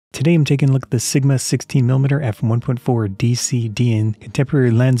Today I'm taking a look at the Sigma 16mm f1.4 DC-DN contemporary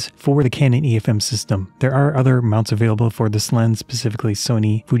lens for the Canon EF-M system. There are other mounts available for this lens, specifically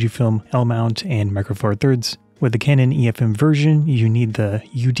Sony, Fujifilm, L-mount, and Micro Four Thirds. With the Canon EF-M version, you need the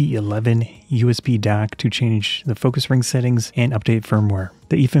UD11 USB dock to change the focus ring settings and update firmware.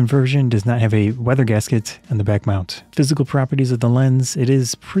 The EF-M version does not have a weather gasket on the back mount. Physical properties of the lens, it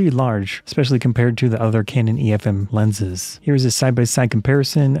is pretty large, especially compared to the other Canon EF-M lenses. Here's a side-by-side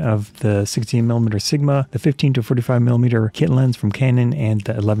comparison of the 16mm Sigma, the 15 to 45mm kit lens from Canon, and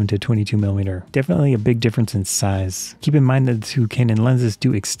the 11 to 22mm. Definitely a big difference in size. Keep in mind that the two Canon lenses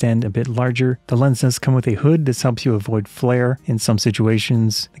do extend a bit larger. The lens does come with a hood. This helps you avoid flare in some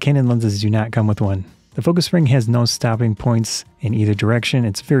situations. The Canon lenses do not come with one. The focus ring has no stopping points in either direction.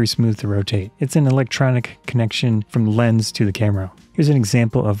 It's very smooth to rotate. It's an electronic connection from the lens to the camera. Here's an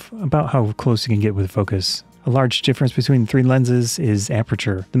example of about how close you can get with focus. A large difference between the three lenses is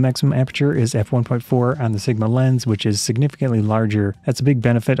aperture. The maximum aperture is f1.4 on the Sigma lens, which is significantly larger. That's a big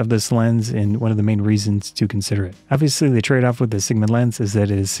benefit of this lens and one of the main reasons to consider it. Obviously, the trade-off with the Sigma lens is that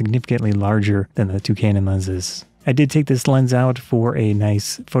it is significantly larger than the two Canon lenses. I did take this lens out for a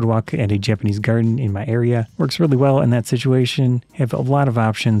nice photo walk at a Japanese garden in my area. Works really well in that situation. Have a lot of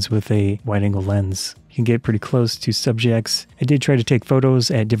options with a wide-angle lens. You can get pretty close to subjects. I did try to take photos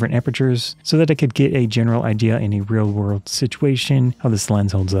at different apertures so that I could get a general idea in a real-world situation how this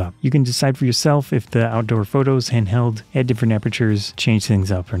lens holds up. You can decide for yourself if the outdoor photos handheld at different apertures change things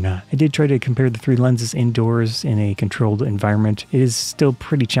up or not. I did try to compare the three lenses indoors in a controlled environment. It is still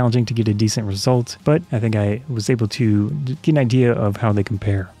pretty challenging to get a decent result, but I think I was able to get an idea of how they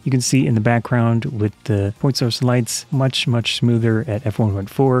compare. You can see in the background with the point source lights much smoother at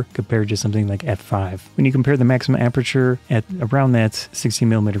f1.4 compared to something like f5. When you compare the maximum aperture at around that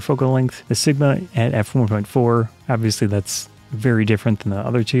 16mm focal length, the Sigma at f1.4, obviously that's very different than the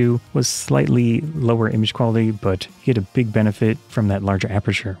other two, was slightly lower image quality, but you get a big benefit from that larger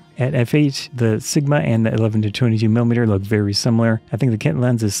aperture. At f8, the Sigma and the 11 to 22mm look very similar. I think the kit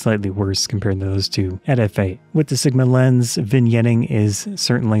lens is slightly worse compared to those two at f8. With the Sigma lens, vignetting is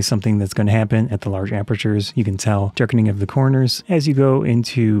certainly something that's going to happen at the large apertures. You can tell darkening of the corners. As you go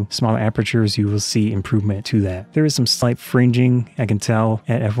into smaller apertures, you will see improvement to that. There is some slight fringing, I can tell,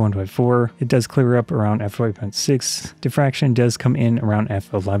 at f1.4. It does clear up around f8.6. Diffraction does come in around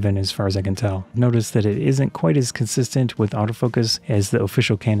f11 as far as I can tell. Notice that it isn't quite as consistent with autofocus as the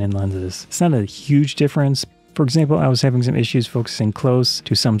official Canon lenses. It's not a huge difference. For example, I was having some issues focusing close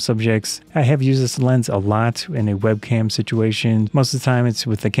to some subjects. I have used this lens a lot in a webcam situation. Most of the time it's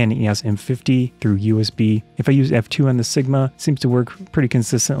with the Canon EOS M50 through USB. If I use f2 on the Sigma, it seems to work pretty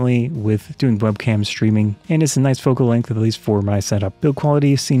consistently with doing webcam streaming. And it's a nice focal length, at least for my setup. Build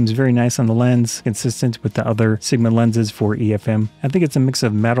quality seems very nice on the lens, consistent with the other Sigma lenses for EF-M. I think it's a mix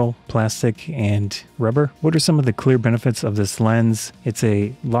of metal, plastic, and rubber. What are some of the clear benefits of this lens? It's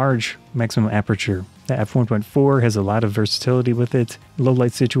a large maximum aperture. The f1.4 has a lot of versatility with it. Low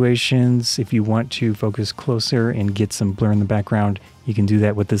light situations, if you want to focus closer and get some blur in the background, you can do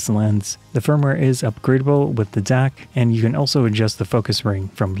that with this lens. The firmware is upgradable with the dock, and you can also adjust the focus ring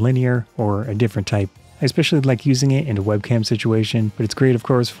from linear or a different type. I especially like using it in a webcam situation, but it's great, of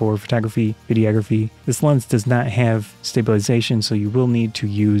course, for photography, videography. This lens does not have stabilization, so you will need to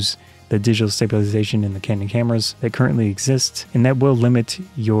use the digital stabilization in the Canon cameras that currently exist, and that will limit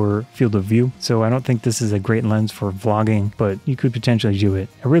your field of view. So I don't think this is a great lens for vlogging, but you could potentially do it.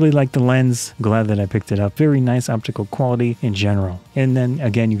 I really like the lens. I'm glad that I picked it up. Very nice optical quality in general. And then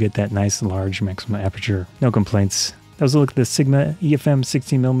again, you get that nice large maximum aperture. No complaints. That was a look at the Sigma EF-M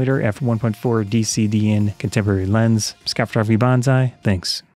 16mm f1.4 DC-DN contemporary lens. Scott Photography Bonsai. Thanks.